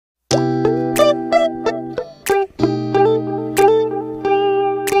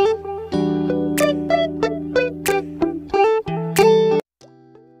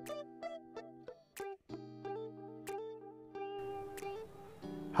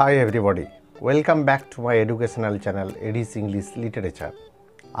Hi everybody, welcome back to my educational channel Edis English Literature.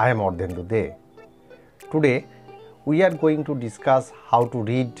 I am ardhendude. Today we are going to discuss how to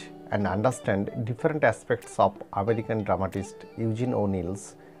read and understand different aspects of American dramatist Eugene O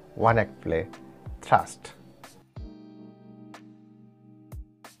Neill's one-act play Thrust.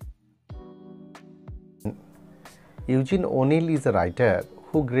 Eugene O Neill is a writer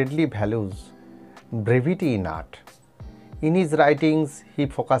who greatly values brevity in art. In his writings, he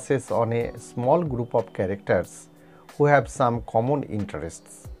focuses on a small group of characters who have some common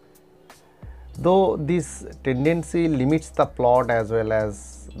interests. Though this tendency limits the plot as well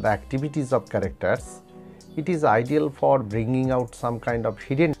as the activities of characters, it is ideal for bringing out some kind of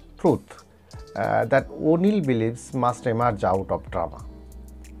hidden truth that O'Neill believes must emerge out of drama.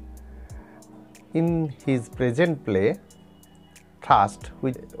 In his present play, Thrust,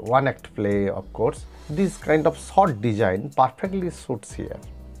 with one-act play of course, this kind of short design perfectly suits here.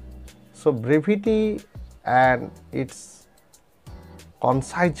 So brevity and its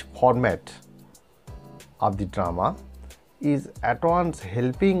concise format of the drama is at once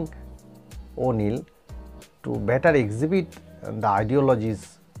helping O'Neill to better exhibit the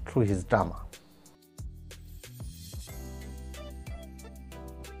ideologies through his drama.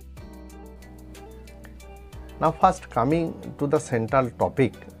 Now first coming to the central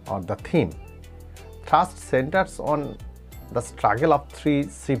topic or the theme, Thrust centers on the struggle of three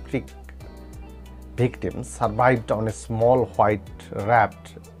shipwreck victims survived on a small white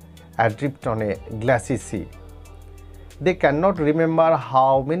raft adrift on a glassy sea. They cannot remember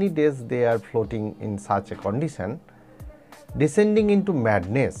how many days they are floating in such a condition, descending into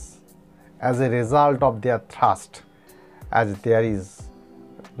madness as a result of their thirst, as there is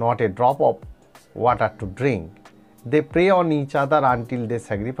not a drop of water to drink. They prey on each other until they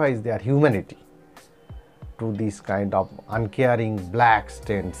sacrifice their humanity to this kind of uncaring black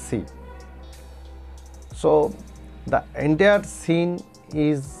stained sea. So the entire scene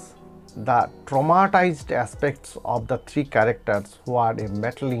is the traumatized aspects of the three characters who are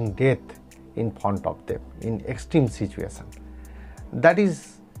battling death in front of them in extreme situation. That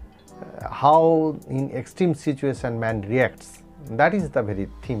is how in extreme situation man reacts. That is the very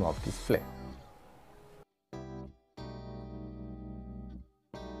theme of this play.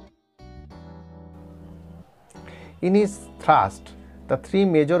 In his Thrust, the three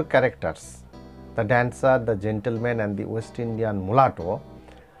major characters, the dancer, the gentleman and the West Indian mulatto,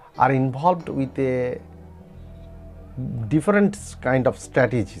 are involved with a different kind of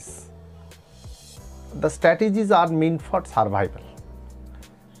strategies. The strategies are meant for survival.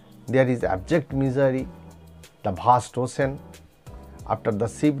 There is abject misery, the vast ocean. After the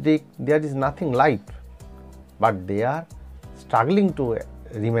shipwreck, there is nothing life, but they are struggling to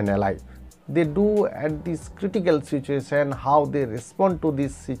remain alive. They do at this critical situation, how they respond to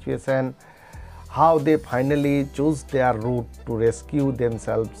this situation, how they finally choose their route to rescue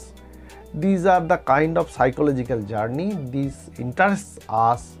themselves. These are the kind of psychological journey. This interests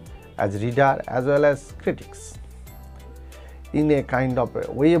us as reader as well as critics. In a kind of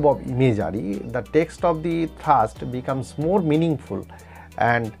a wave of imagery, the text of the Thrust becomes more meaningful,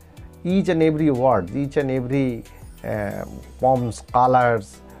 and each and every word, each and every forms,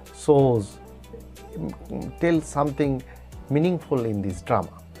 colors, shows tell something meaningful in this drama.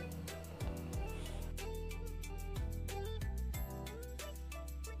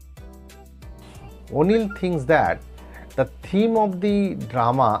 O'Neill thinks that the theme of the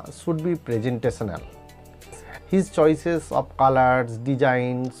drama should be presentational. His choices of colors,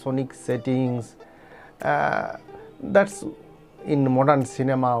 design, sonic settings, that's in modern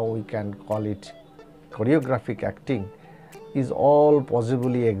cinema we can call it choreographic acting, is all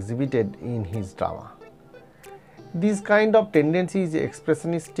possibly exhibited in his drama. This kind of tendency is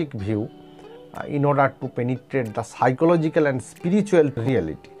expressionistic view in order to penetrate the psychological and spiritual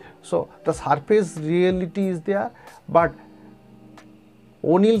reality. So the surface reality is there, but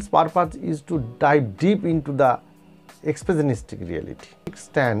O'Neill's purpose is to dive deep into the expressionistic reality.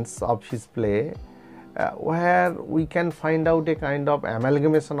 Stance of his play where we can find out a kind of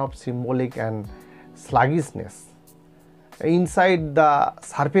amalgamation of symbolic and sluggishness inside the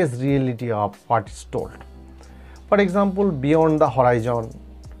surface reality of what is told. For example, Beyond the Horizon,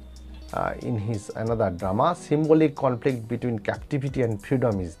 in his another drama, symbolic conflict between captivity and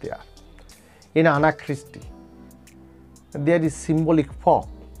freedom is there. In Anna Christie, there is symbolic fog.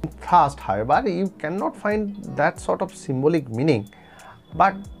 In Thrust, however, you cannot find that sort of symbolic meaning,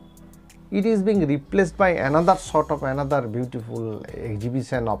 but it is being replaced by another beautiful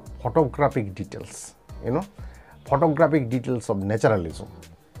exhibition of photographic details, photographic details of naturalism.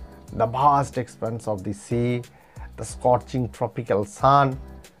 The vast expanse of the sea, the scorching tropical sun,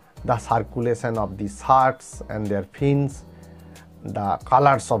 the circulation of the sharks and their fins, the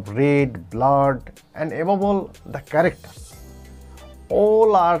colors of red, blood, and above all the characters,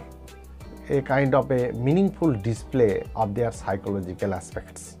 all are a kind of a meaningful display of their psychological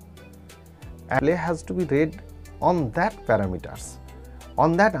aspects. And play has to be read on that parameters,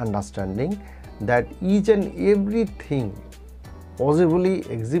 on that understanding that each and everything possibly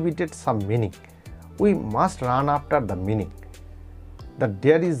exhibited some meaning. We must run after the meaning, that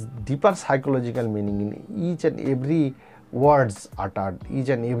there is deeper psychological meaning in each and every words uttered, each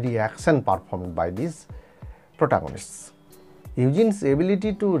and every action performed by these protagonists. Eugene's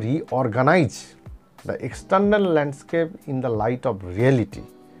ability to reorganize the external landscape in the light of reality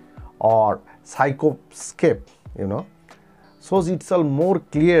or psychoscape, shows itself more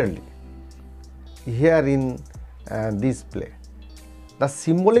clearly here in this play. The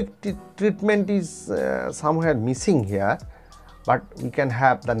symbolic treatment is somewhere missing here, but we can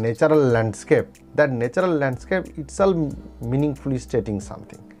have the natural landscape. That natural landscape itself meaningfully stating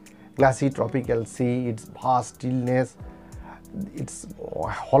something. Glassy tropical sea, its vast stillness, its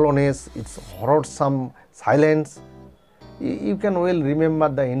hollowness, its horrorsome silence. You can well remember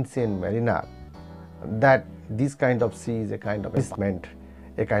the ancient mariner, that this kind of sea is a kind of basement,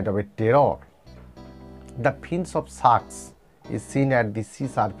 a kind of a terror. The fins of sharks is seen at the sea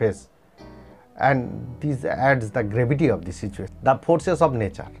surface, and this adds the gravity of the situation. The forces of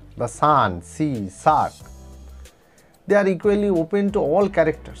nature, the sun, sea, shark, they are equally open to all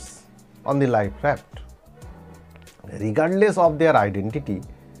characters on the life raft. Regardless of their identity,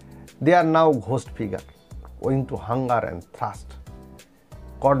 they are now ghost figures owing to hunger and thirst.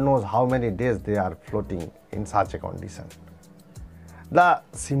 God knows how many days they are floating in such a condition. The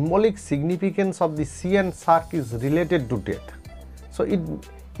symbolic significance of the sea and shark is related to death. So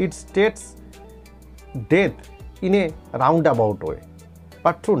it states death in a roundabout way,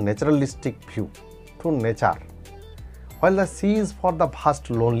 but through naturalistic view, through nature. While the sea is for the vast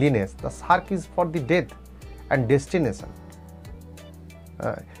loneliness, the shark is for the death and destination.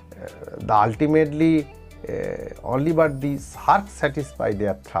 Ultimately, only but the sharks satisfy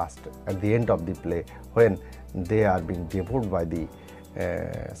their thirst at the end of the play when they are being devoured by the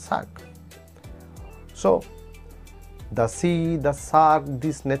shark. So the sea, the shark,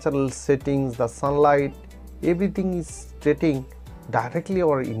 these natural settings, the sunlight, everything is stating directly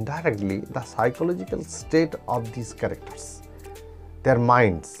or indirectly the psychological state of these characters, their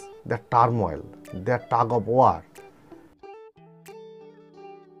minds, their turmoil, their tug of war.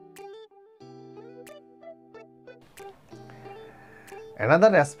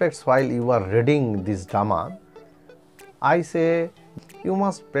 Another aspect, while you are reading this drama, I say you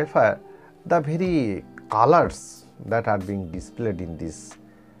must prefer the very colors that are being displayed in this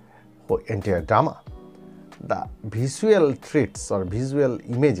entire drama. The visual traits or visual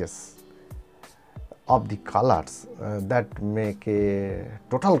images of the colors that make a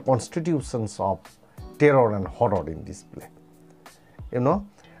total constitutions of terror and horror in this play.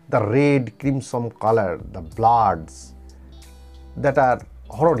 The red, crimson color, the bloods, that are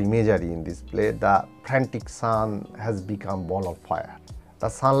horror imagery in this play. The frantic sun has become ball of fire. The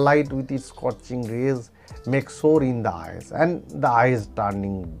sunlight with its scorching rays makes sore in the eyes, and the eyes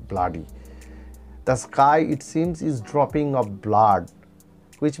turning bloody. The sky, it seems, is dropping of blood,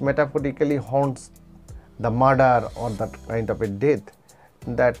 which metaphorically haunts the murder or that kind of a death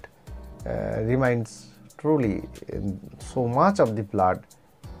that reminds truly so much of the blood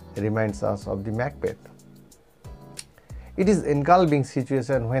reminds us of the Macbeth. It is engulfing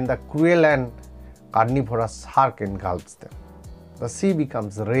situation when the cruel and carnivorous shark engulfs them. The sea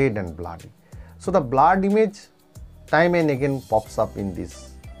becomes red and bloody. So the blood image time and again pops up in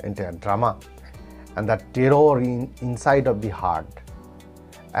this entire drama, and the terror inside of the heart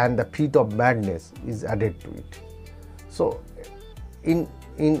and the fit of madness is added to it. So in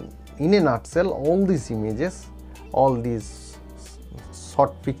a nutshell, all these images, all these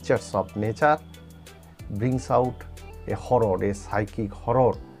short pictures of nature brings out a horror, a psychic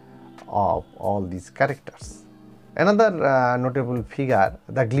horror of all these characters. Another notable figure,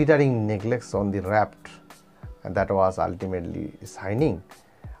 the glittering necklace on the raft that was ultimately shining.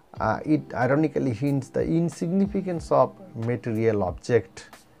 It ironically hints the insignificance of material object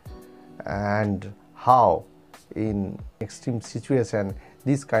and how in extreme situation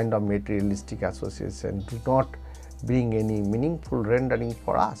this kind of materialistic association do not bring any meaningful rendering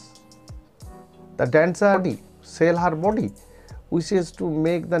for us. The dancer body, sell her body, wishes to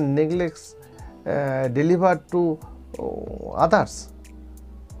make the necklace delivered to others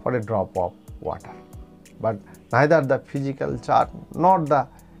for a drop of water, but neither the physical charm nor the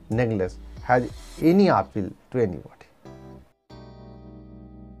necklace has any appeal to anybody.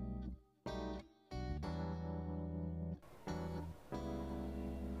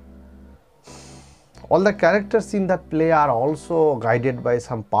 All the characters in that play are also guided by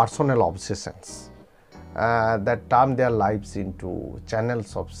some personal obsessions that turn their lives into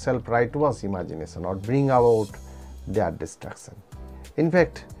channels of self-righteous imagination or bring about their destruction. In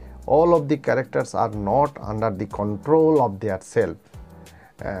fact, all of the characters are not under the control of their self.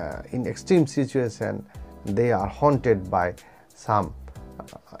 In extreme situation, they are haunted by some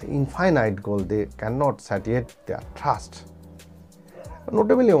infinite goal. They cannot satiate their thirst.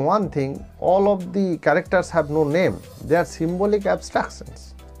 Notably one thing, all of the characters have no name. They are symbolic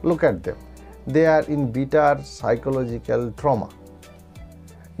abstractions. Look at them. They are in bitter psychological trauma.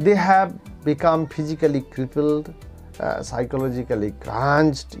 They have become physically crippled, psychologically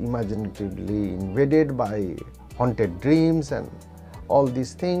crunched, imaginatively invaded by haunted dreams and all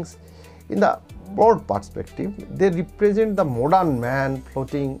these things. In the broad perspective, they represent the modern man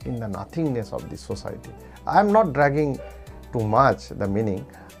floating in the nothingness of the society. I am not dragging too much the meaning,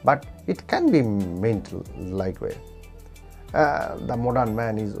 but it can be meant like way. The modern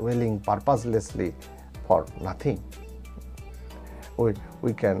man is wailing purposelessly for nothing.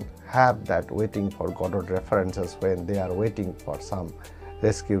 We can have that waiting for Godot references when they are waiting for some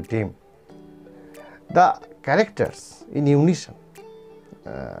rescue team. The characters in unison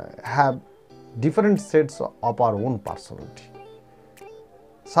have different sets of our own personality.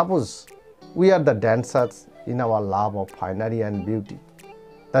 Suppose we are the dancers in our love of finery and beauty,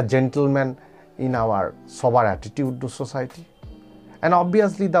 the gentleman in our sober attitude to society, and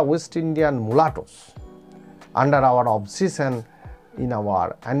obviously the West Indian mulattoes under our obsession in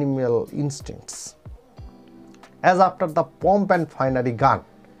our animal instincts. As after the pomp and finery gone,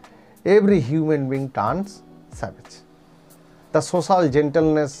 every human being turns savage. The social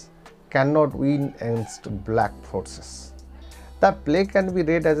gentleness cannot win against black forces. The play can be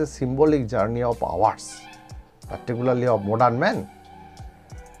read as a symbolic journey of ours, particularly of modern man.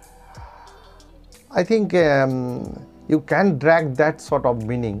 I think you can drag that sort of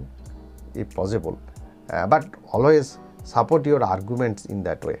meaning if possible, but always support your arguments in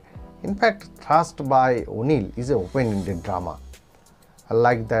that way. In fact, Thrust by O'Neill is an open-ended drama.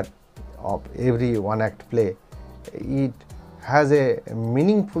 Like that of every one-act play, it has a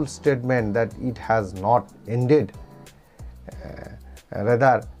meaningful statement that it has not ended.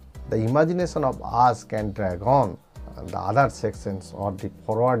 Rather, the imagination of us can drag on the other sections or the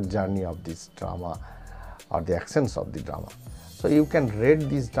forward journey of this drama or the actions of the drama. So you can read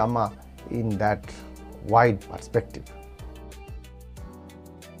this drama in that wide perspective.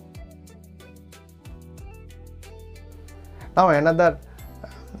 Now another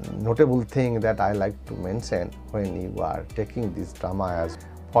notable thing that I like to mention when you are taking this drama as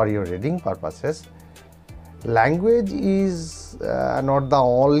for your reading purposes, language is not the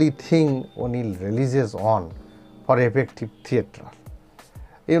only thing O'Neill relies on for effective theatre.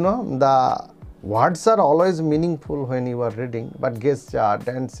 You know, the words are always meaningful when you are reading, but gesture,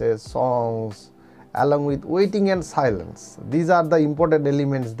 dances, songs, along with waiting and silence, these are the important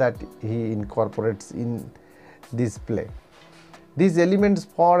elements that he incorporates in this play. These elements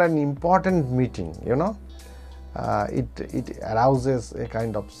for an important meeting, you know, it arouses a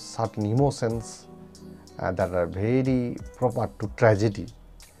kind of certain emotions that are very proper to tragedy,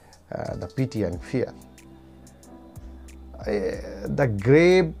 the pity and fear. The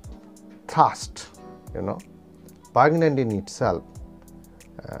grave thirst, you know, poignant in itself,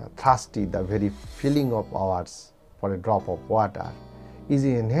 thirsty, the very feeling of ours for a drop of water, is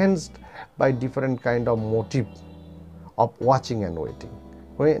enhanced by different kind of motive of watching and waiting.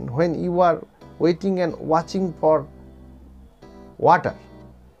 When you are waiting and watching for water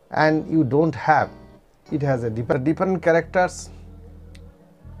and you don't have, it has a different characters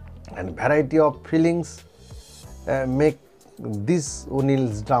and variety of feelings make this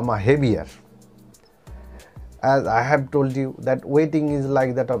O'Neill's drama heavier. As I have told you that waiting is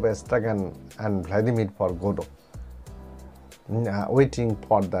like that of Estragon and Vladimir for Godot. Waiting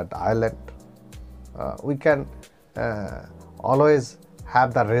for that island, we can always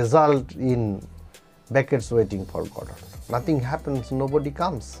have the result in Beckett's Waiting for Godot. Nothing happens, nobody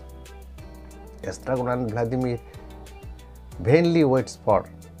comes. Estragon and Vladimir vainly waits for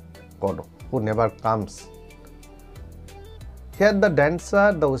Godot, who never comes. Here the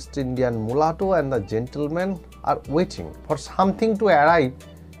dancer, the West Indian mulatto and the gentleman are waiting for something to arrive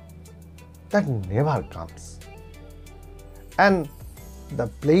that never comes. And the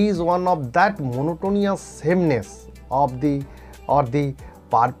play is one of that monotonous sameness of the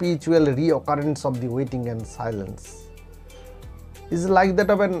perpetual reoccurrence of the waiting and silence. Is like that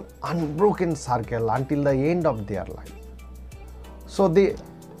of an unbroken circle until the end of their life. So they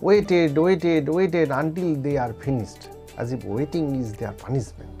waited until they are finished, as if waiting is their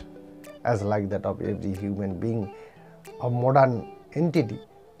punishment. as like that of every human being or modern entity,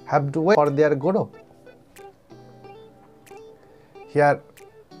 have to wait for their Godot. Here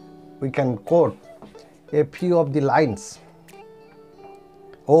we can quote a few of the lines.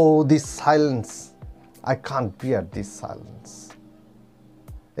 Oh, this silence, I can't bear this silence.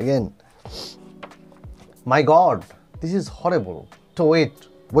 Again, my God, this is horrible to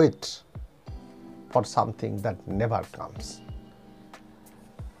wait for something that never comes.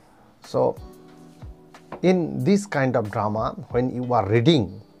 So, in this kind of drama, when you are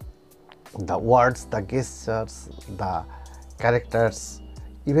reading, the words, the gestures, the characters,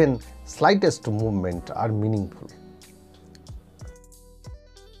 even slightest movement are meaningful.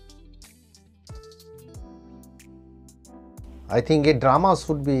 I think a drama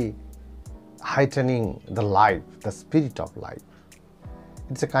should be heightening the life, the spirit of life.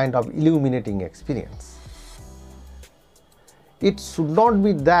 It's a kind of illuminating experience. It should not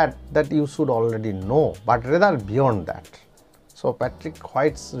be that you should already know, but rather beyond that. So Patrick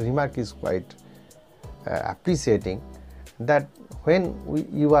White's remark is quite appreciating, that when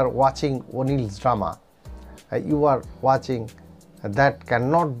you are watching O'Neill's drama, you are watching that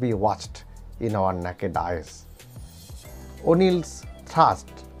cannot be watched in our naked eyes. O'Neill's thrust,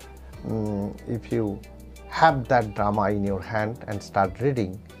 if you have that drama in your hand and start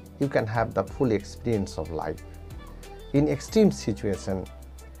reading, you can have the full experience of life in extreme situation,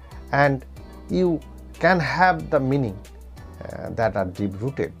 and you can have the meaning that are deep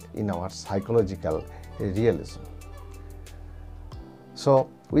rooted in our psychological realism. So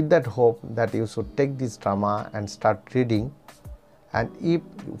with that hope that you should take this drama and start reading, and if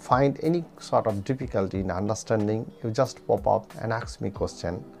you find any sort of difficulty in understanding, you just pop up and ask me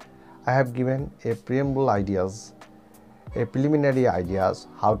question. I have given a preamble ideas, a preliminary ideas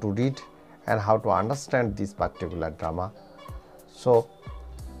how to read and how to understand this particular drama. So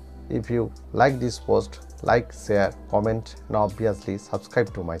if you like this post, like, share, comment, and obviously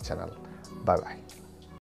subscribe to my channel. Bye bye.